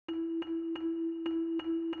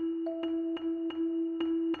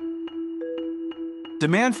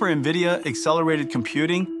Demand for NVIDIA accelerated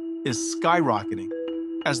computing is skyrocketing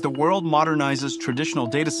as the world modernizes traditional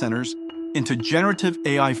data centers into generative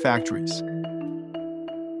AI factories.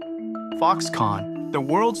 Foxconn, the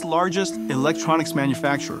world's largest electronics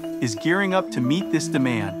manufacturer, is gearing up to meet this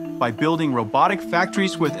demand by building robotic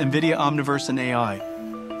factories with NVIDIA Omniverse and AI.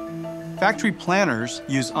 Factory planners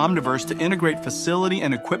use Omniverse to integrate facility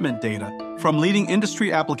and equipment data from leading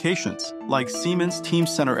industry applications like Siemens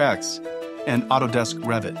Teamcenter X and Autodesk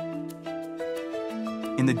Revit.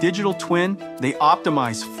 In the digital twin, they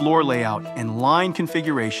optimize floor layout and line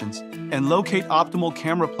configurations and locate optimal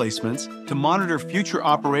camera placements to monitor future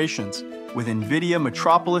operations with NVIDIA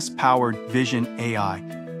Metropolis-powered Vision AI.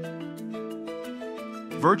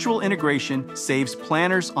 Virtual integration saves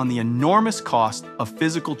planners on the enormous cost of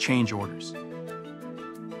physical change orders.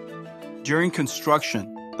 During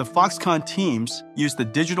construction, the Foxconn teams use the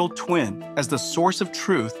digital twin as the source of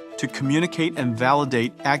truth to communicate and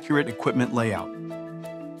validate accurate equipment layout.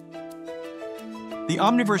 The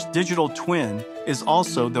Omniverse digital twin is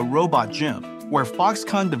also the robot gym, where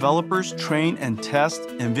Foxconn developers train and test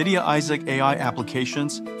NVIDIA Isaac AI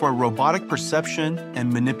applications for robotic perception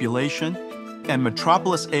and manipulation, and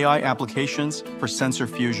Metropolis AI applications for sensor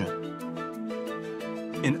fusion.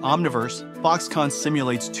 In Omniverse, Foxconn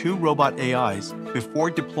simulates 2 robot AIs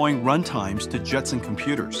before deploying runtimes to Jetson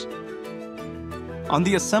computers. On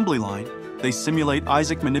the assembly line, they simulate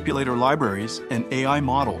Isaac manipulator libraries and AI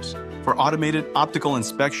models for automated optical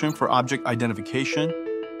inspection for object identification,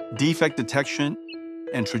 defect detection,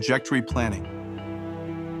 and trajectory planning.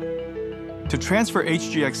 To transfer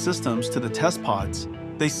HGX systems to the test pods,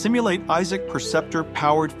 they simulate Isaac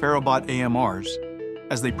perceptor-powered Ferrobot AMRs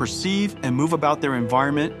as they perceive and move about their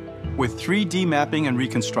environment with 3D mapping and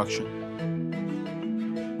reconstruction.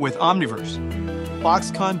 With Omniverse,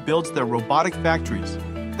 Foxconn builds their robotic factories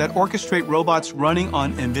that orchestrate robots running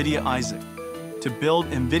on NVIDIA Isaac to build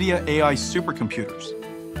NVIDIA AI supercomputers,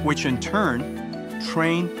 which in turn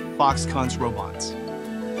train Foxconn's robots.